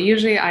intense, well,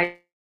 usually I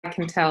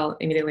can tell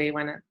immediately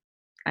when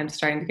I'm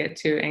starting to get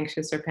too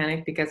anxious or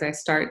panicked because I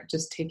start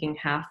just taking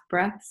half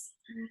breaths.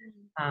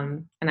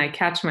 And I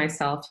catch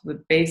myself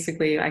with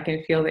basically, I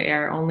can feel the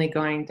air only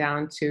going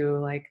down to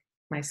like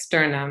my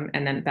sternum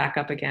and then back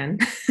up again.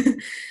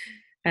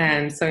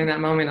 And so in that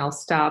moment, I'll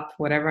stop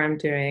whatever I'm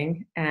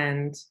doing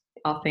and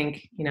I'll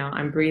think,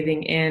 I'm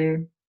breathing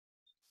in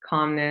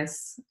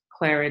calmness,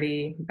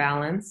 clarity,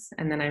 balance,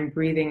 and then I'm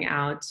breathing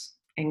out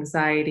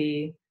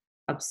anxiety,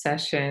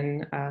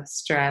 obsession,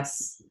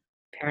 stress,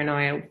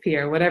 paranoia,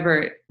 fear,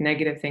 whatever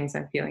negative things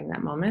I'm feeling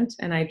that moment.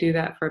 And I do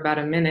that for about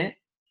a minute.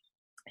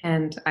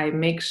 And I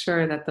make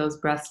sure that those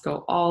breaths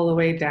go all the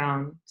way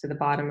down to the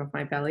bottom of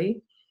my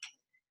belly.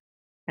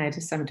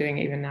 I'm doing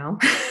it even now.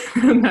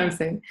 I'm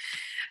saying.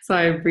 So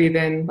I breathe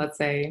in, let's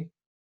say,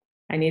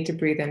 I need to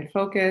breathe in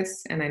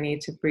focus and I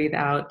need to breathe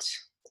out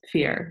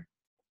fear,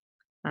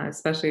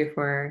 especially if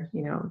we're,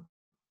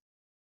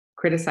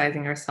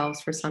 criticizing ourselves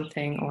for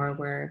something or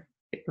we're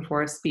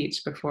before a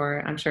speech,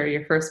 before I'm sure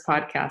your first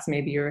podcast,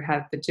 maybe you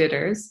have the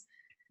jitters.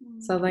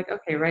 So like,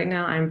 okay, right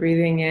now I'm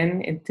breathing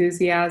in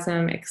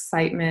enthusiasm,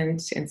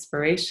 excitement,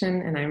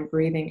 inspiration, and I'm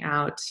breathing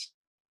out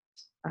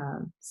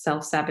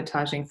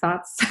self-sabotaging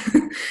thoughts,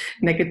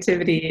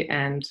 negativity,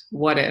 and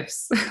what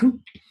ifs.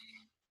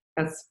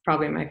 That's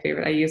probably my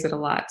favorite. I use it a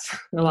lot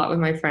with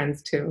my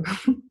friends too.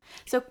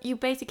 So you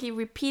basically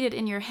repeat it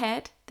in your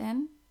head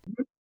then?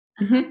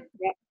 Mm-hmm.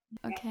 Yeah.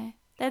 Okay,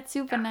 that's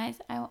super nice.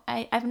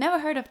 I've never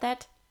heard of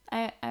that.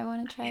 I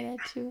want to try that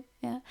too.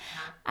 Yeah,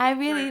 I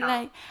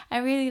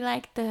really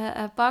like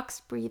the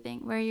box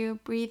breathing, where you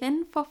breathe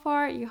in for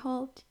 4, you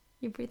hold,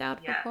 you breathe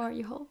out for 4,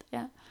 you hold.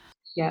 Yeah.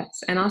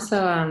 Yes, and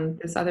also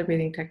this other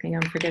breathing technique,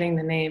 I'm forgetting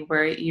the name,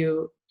 where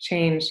you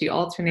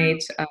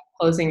alternate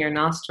closing your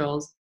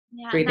nostrils,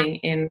 breathing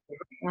in your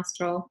right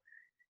nostril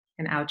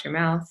and out your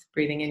mouth,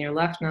 breathing in your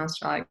left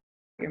nostril, out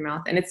your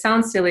mouth. And it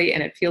sounds silly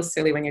and it feels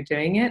silly when you're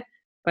doing it,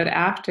 but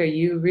after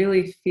you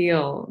really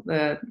feel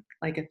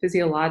like a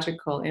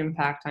physiological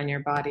impact on your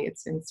body,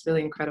 it's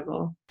really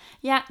incredible.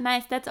 Yeah,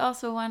 nice. That's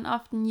also one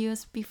often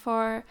used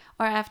before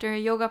or after a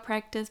yoga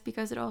practice,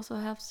 because it also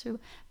helps to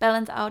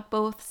balance out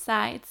both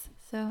sides.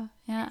 So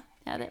yeah,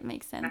 that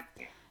makes sense.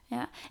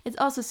 Yeah, it's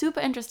also super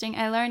interesting.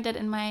 I learned that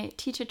in my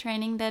teacher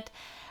training that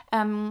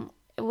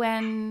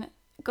when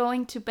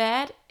going to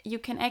bed, you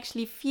can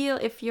actually feel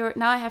if you're,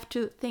 now I have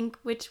to think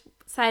which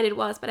side it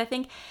was, but I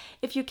think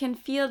if you can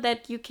feel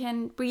that you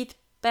can breathe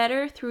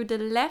better through the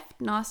left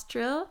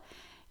nostril,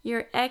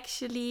 you're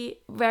actually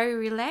very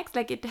relaxed.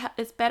 Like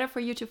it's better for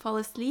you to fall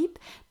asleep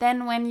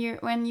than when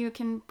you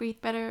can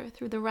breathe better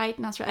through the right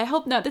nostril. I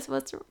hope not. This were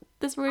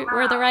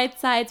the right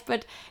sides,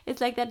 but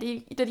it's like that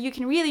you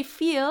can really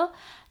feel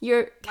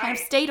your kind of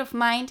state of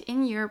mind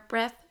in your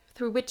breath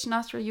through which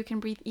nostril you can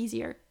breathe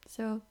easier.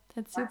 So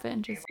that's super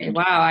interesting.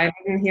 Wow, I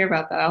didn't hear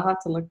about that. I'll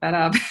have to look that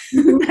up.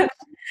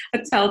 A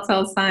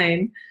telltale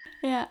sign.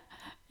 Yeah,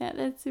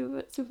 that's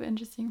super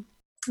interesting.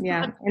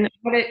 Yeah, and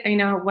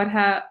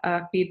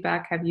what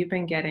feedback have you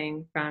been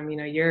getting from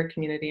your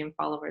community and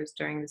followers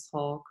during this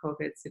whole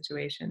COVID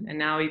situation, and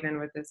now even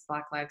with this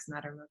Black Lives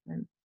Matter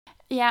movement?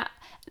 Yeah,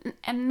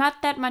 and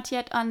not that much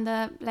yet on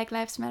the Black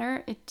Lives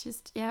Matter. It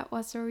just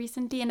was so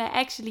recently, and I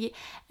actually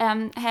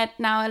had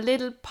now a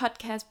little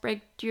podcast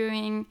break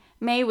during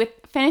May with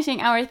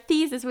finishing our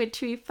thesis, which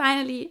we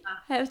finally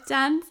have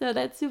done. So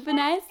that's super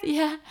nice.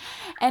 Yeah,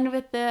 and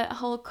with the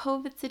whole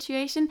COVID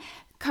situation,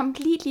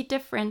 completely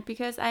different,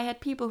 because I had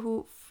people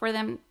who, for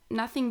them,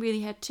 nothing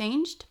really had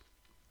changed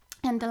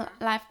and the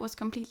life was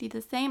completely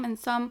the same, and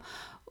some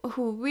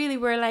who really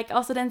were like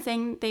also then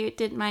saying they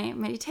did my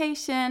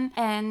meditation,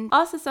 and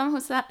also some who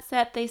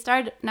said they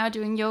started now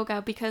doing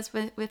yoga because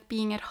with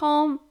being at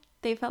home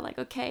they felt like,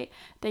 okay,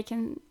 they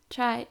can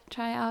try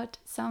out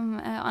some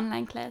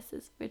online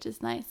classes, which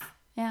is nice.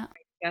 Yeah,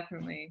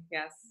 definitely.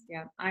 Yes.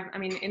 Yeah, I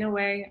mean, in a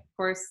way, of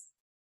course,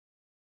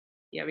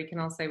 yeah, we can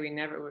all say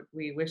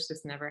we wish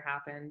this never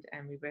happened,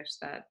 and we wish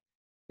that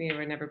we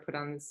were never put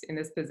in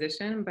this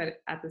position.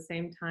 But at the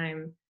same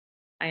time,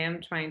 I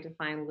am trying to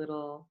find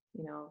little,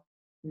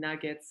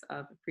 nuggets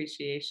of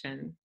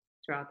appreciation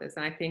throughout this.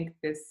 And I think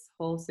this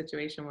whole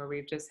situation where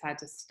we've just had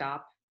to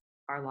stop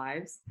our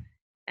lives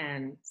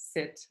and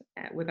sit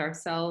with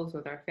ourselves,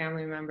 with our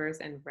family members,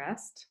 and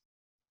rest.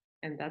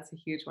 And that's a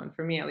huge one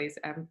for me, at least.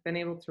 I've been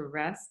able to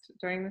rest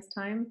during this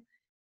time,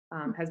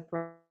 has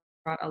brought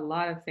a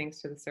lot of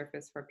things to the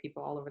surface for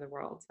people all over the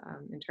world,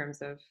 in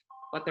terms of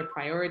what their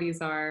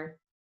priorities are.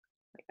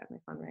 I got my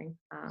phone ring.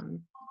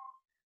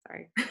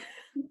 Sorry.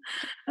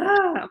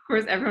 Of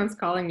course, everyone's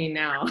calling me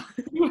now.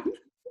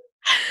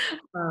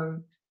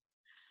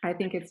 I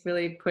think it's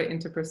really put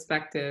into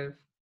perspective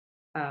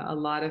a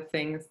lot of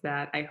things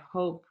that I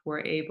hope we're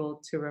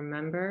able to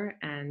remember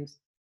and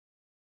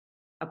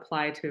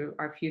apply to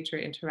our future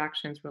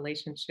interactions,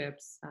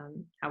 relationships,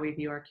 how we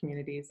view our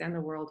communities and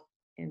the world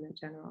in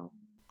general.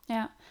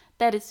 Yeah,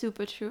 that is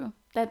super true.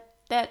 That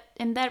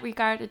in that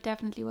regard, it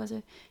definitely was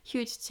a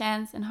huge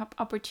chance and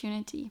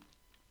opportunity.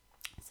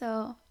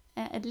 So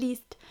at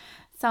least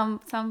some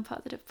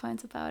positive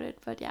points about it.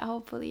 But yeah,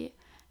 hopefully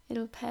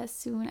it'll pass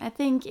soon. I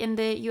think in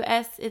the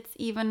US it's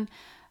even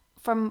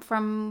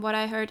from what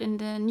I heard in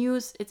the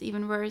news, it's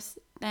even worse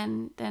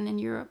than in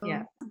Europe.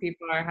 Yeah,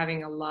 people are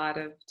having a lot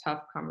of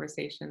tough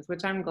conversations,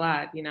 which I'm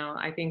glad.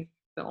 I think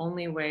the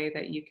only way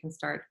that you can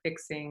start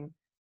fixing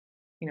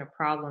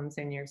problems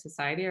in your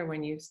society are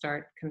when you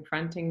start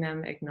confronting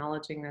them,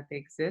 acknowledging that they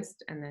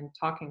exist, and then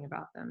talking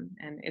about them.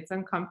 And it's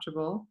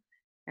uncomfortable.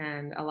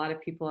 And a lot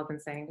of people have been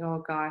saying,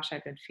 oh gosh,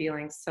 I've been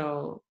feeling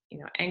so,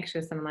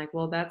 anxious. And I'm like,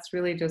 well, that's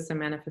really just a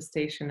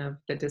manifestation of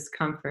the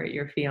discomfort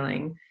you're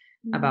feeling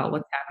about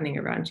what's happening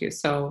around you.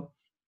 So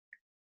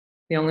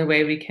the only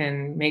way we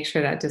can make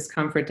sure that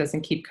discomfort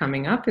doesn't keep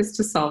coming up is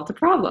to solve the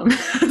problem.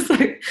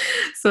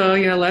 So,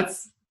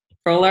 let's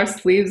roll our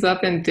sleeves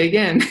up and dig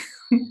in.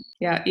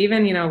 Yeah,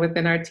 even,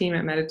 within our team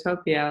at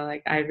Metatopia,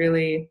 like I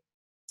really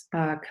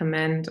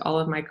commend all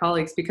of my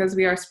colleagues because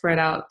we are spread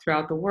out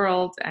throughout the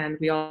world and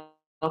we all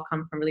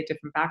come from really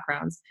different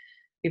backgrounds.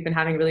 We've been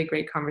having really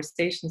great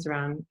conversations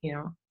around,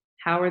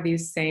 how are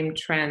these same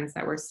trends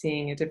that we're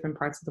seeing in different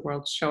parts of the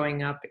world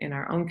showing up in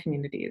our own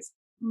communities?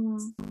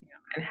 And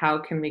how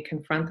can we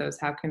confront those?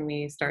 How can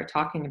we start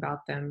talking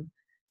about them?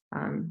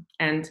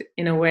 And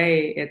in a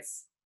way,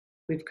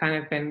 we've kind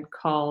of been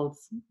called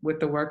with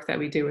the work that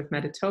we do with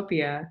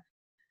Metatopia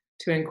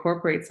to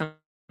incorporate some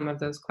of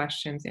those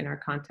questions in our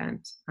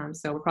content.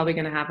 So we're probably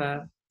going to have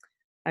a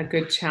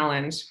good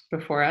challenge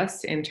before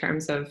us in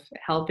terms of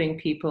helping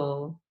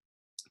people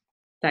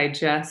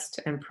digest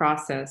and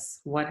process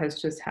what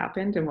has just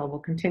happened and what will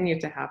continue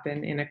to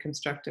happen in a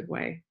constructive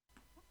way.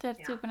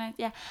 That's super nice.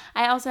 Yeah,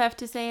 I also have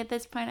to say at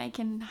this point, I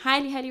can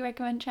highly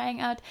recommend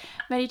trying out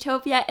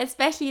Metatopia,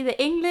 especially the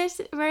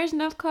English version,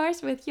 of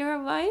course, with your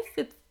voice.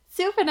 It's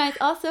super nice.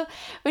 Also,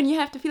 when you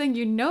have the feeling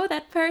you know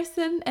that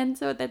person, and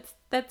so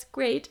that's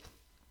great.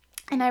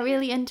 And I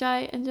really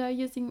enjoy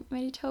using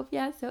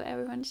Metatopia, so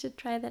everyone should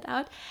try that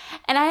out.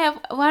 And I have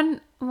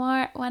one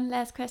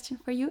last question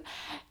for you.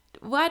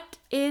 What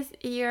is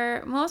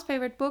your most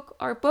favorite book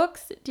or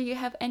books? Do you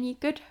have any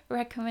good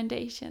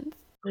recommendations?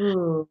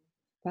 Ooh,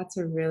 that's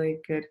a really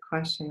good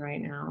question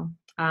right now.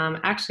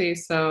 Actually,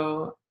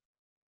 so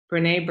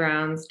Brene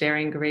Brown's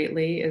Daring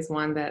Greatly is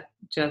one that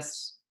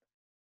just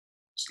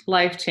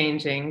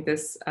life-changing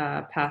this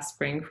past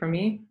spring for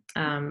me.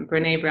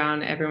 Brene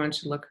Brown, everyone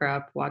should look her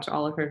up, watch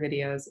all of her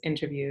videos,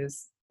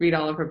 interviews, read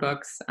all of her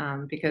books,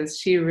 because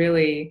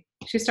she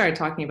started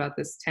talking about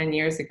this 10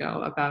 years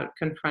ago about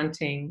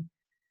confronting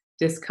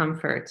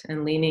discomfort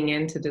and leaning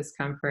into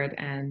discomfort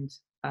and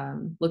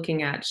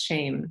looking at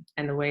shame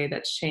and the way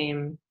that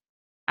shame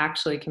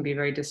actually can be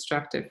very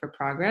destructive for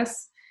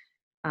progress.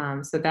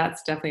 So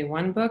that's definitely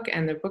one book.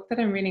 And the book that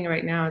I'm reading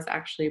right now is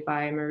actually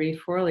by Marie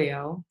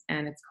Forleo,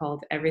 and it's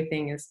called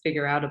Everything is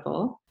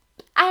Figureoutable.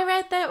 I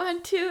read that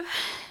one too.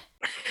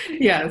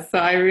 Yeah, so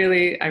I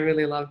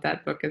really love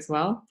that book as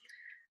well.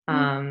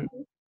 But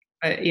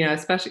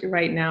especially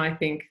right now, I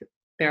think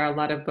there are a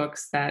lot of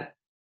books that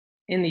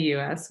in the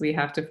US we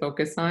have to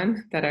focus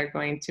on that are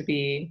going to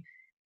be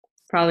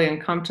probably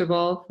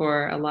uncomfortable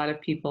for a lot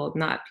of people,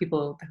 not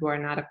people who are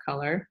not of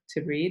color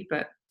to read,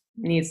 but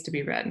needs to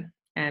be read.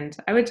 And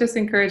I would just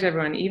encourage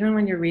everyone, even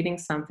when you're reading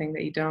something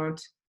that you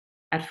don't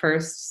at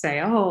first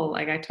say, oh,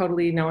 like I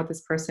totally know what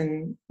this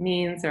person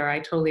means, or I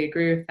totally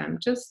agree with them,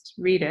 just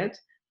read it.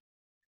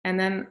 And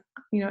then,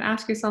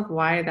 ask yourself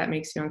why that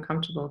makes you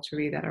uncomfortable to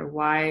read that, or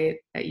why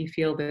that you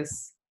feel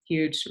this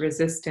huge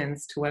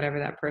resistance to whatever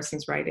that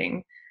person's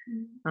writing.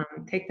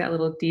 Take that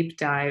little deep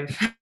dive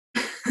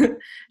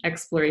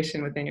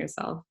exploration within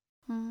yourself.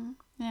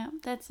 Yeah,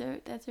 that's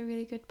a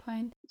really good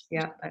point.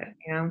 Yeah,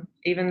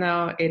 even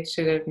though it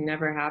should have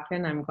never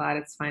happened, I'm glad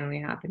it's finally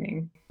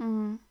happening.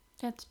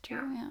 That's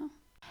true. Yeah.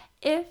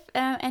 If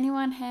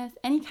anyone has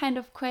any kind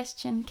of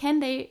question,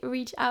 can they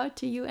reach out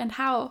to you, and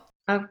how?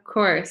 Of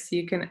course,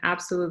 you can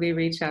absolutely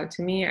reach out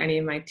to me or any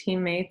of my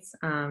teammates.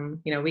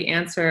 We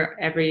answer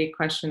every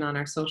question on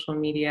our social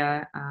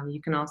media.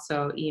 You can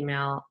also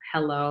email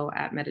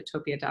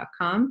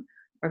hello@metatopia.com.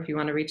 Or if you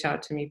want to reach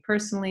out to me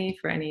personally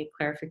for any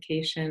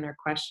clarification or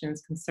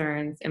questions,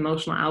 concerns,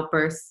 emotional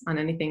outbursts on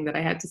anything that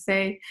I had to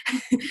say,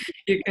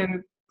 you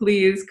can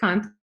please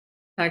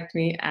contact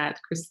me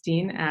at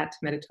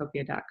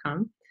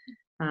Christine@metatopia.com.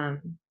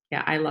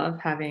 I love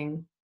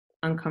having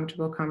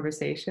uncomfortable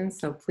conversations,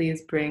 so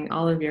please bring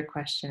all of your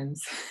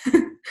questions.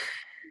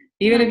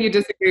 Even if you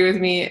disagree with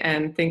me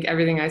and think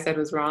everything I said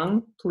was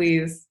wrong,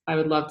 please, I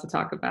would love to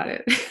talk about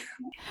it.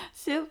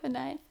 Super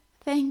nice.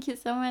 Thank you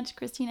so much,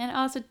 Christine, and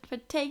also for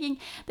taking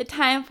the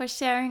time for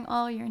sharing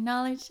all your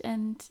knowledge.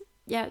 And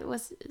yeah, it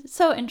was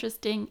so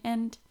interesting.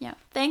 And yeah,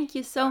 thank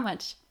you so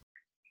much.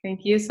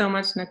 Thank you so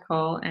much,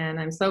 Nicole. And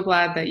I'm so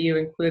glad that you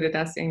included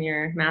us in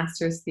your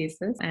master's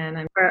thesis. And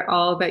I'm for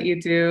all that you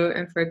do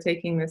and for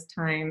taking this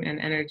time and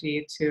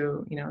energy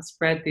to,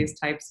 spread these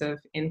types of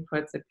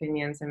inputs,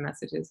 opinions, and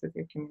messages with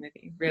your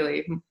community.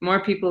 Really,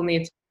 more people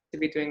need to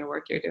be doing the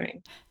work you're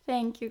doing.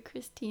 Thank you,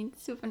 Christine.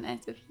 Super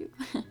nice of you.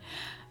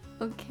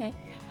 Okay.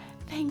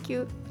 Thank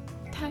you.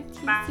 Talk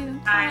to you soon.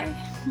 Bye.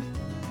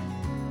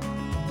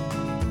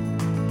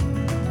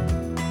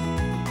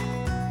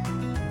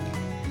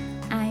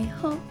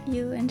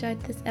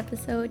 about this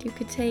episode, you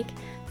could take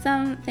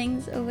some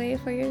things away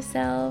for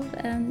yourself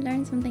and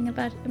learn something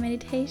about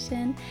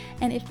meditation.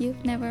 And if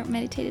you've never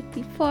meditated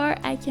before,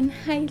 I can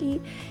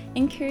highly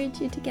encourage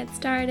you to get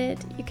started.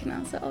 You can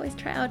also always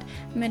try out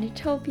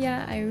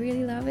Meditopia. I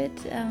really love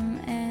it,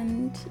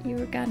 and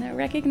you're gonna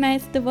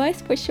recognize the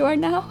voice for sure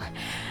now.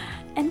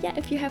 And yeah,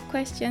 if you have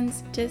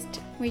questions,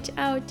 just reach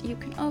out. You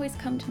can always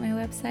come to my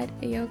website,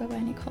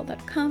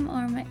 yogabynicole.com,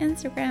 or my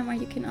Instagram, or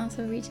you can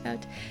also reach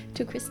out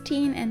to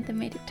Christine and the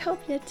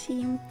Meditopia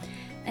team.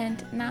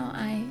 And now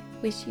I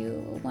wish you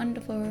a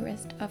wonderful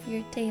rest of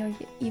your day or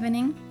your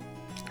evening.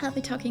 I'll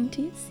be talking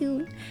to you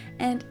soon,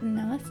 and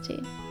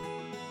namaste.